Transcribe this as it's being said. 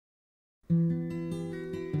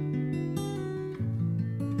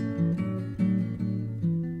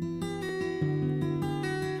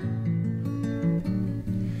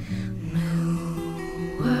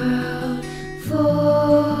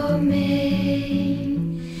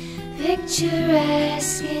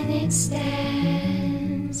picturesque in its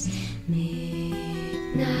stance,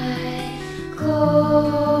 midnight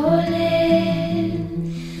calling,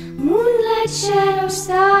 moonlight shadows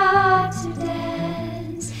start to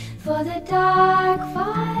dance, for the dark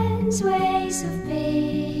finds ways of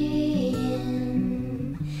being,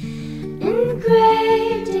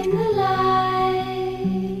 engraved in the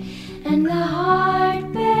light, and the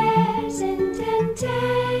heart bears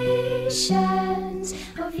indentations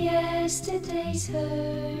of yesterday's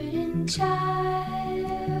hurting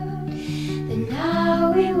child. Then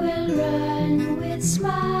now we will run with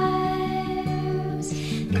smiles,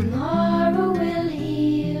 tomorrow will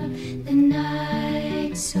heal the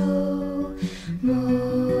night, so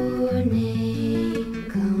morning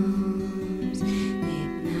comes.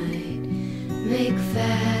 Midnight, make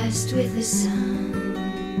fast with the sun.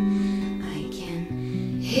 I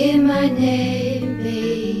can hear my name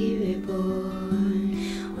be reborn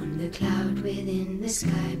on the cloud within the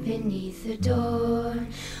sky beneath the dawn.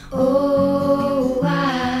 Oh, I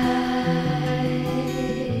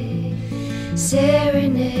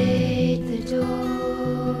serenade the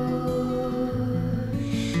dawn,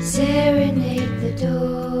 serenade the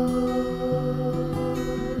dawn,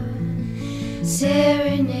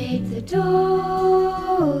 serenade the dawn.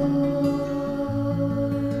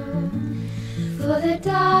 For the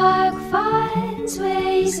dark finds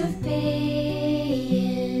ways of being,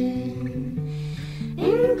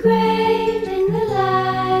 engraved in the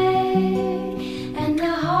light, and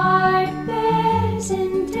the heart bears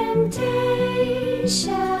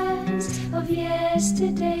indentations of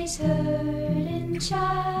yesterday's hurting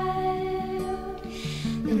child.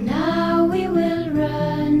 And now we will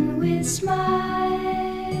run with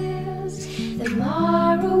smiles,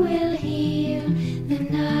 tomorrow will heal the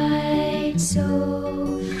night, so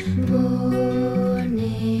morning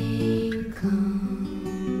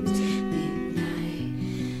comes. Midnight,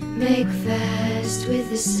 make fast with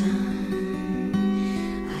the sun.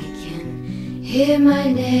 I can hear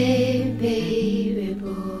my name be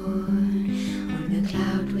reborn on the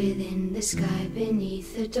cloud within the sky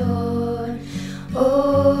beneath the dawn.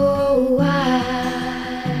 Oh, I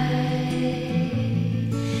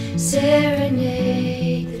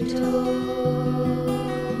serenade the dawn,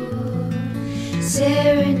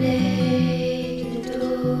 serenade the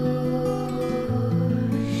dawn,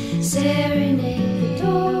 serenade